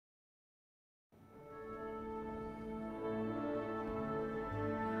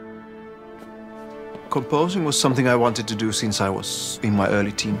Composing was something I wanted to do since I was in my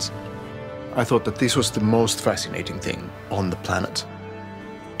early teens. I thought that this was the most fascinating thing on the planet,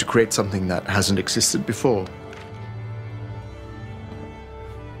 to create something that hasn't existed before.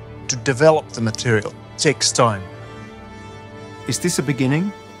 To develop the material takes time. Is this a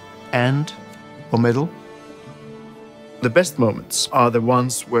beginning, end, or middle? The best moments are the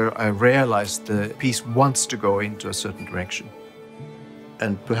ones where I realize the piece wants to go into a certain direction.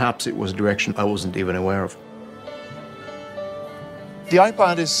 And perhaps it was a direction I wasn't even aware of. The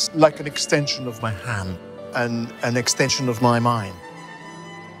iPad is like an extension of my hand and an extension of my mind.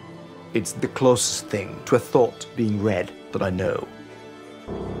 It's the closest thing to a thought being read that I know.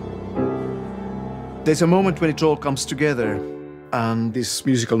 There's a moment when it all comes together and this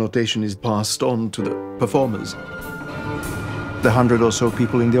musical notation is passed on to the performers. The 100 or so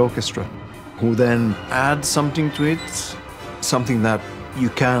people in the orchestra, who then add something to it, something that you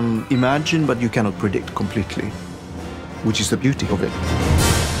can imagine but you cannot predict completely, which is the beauty of it.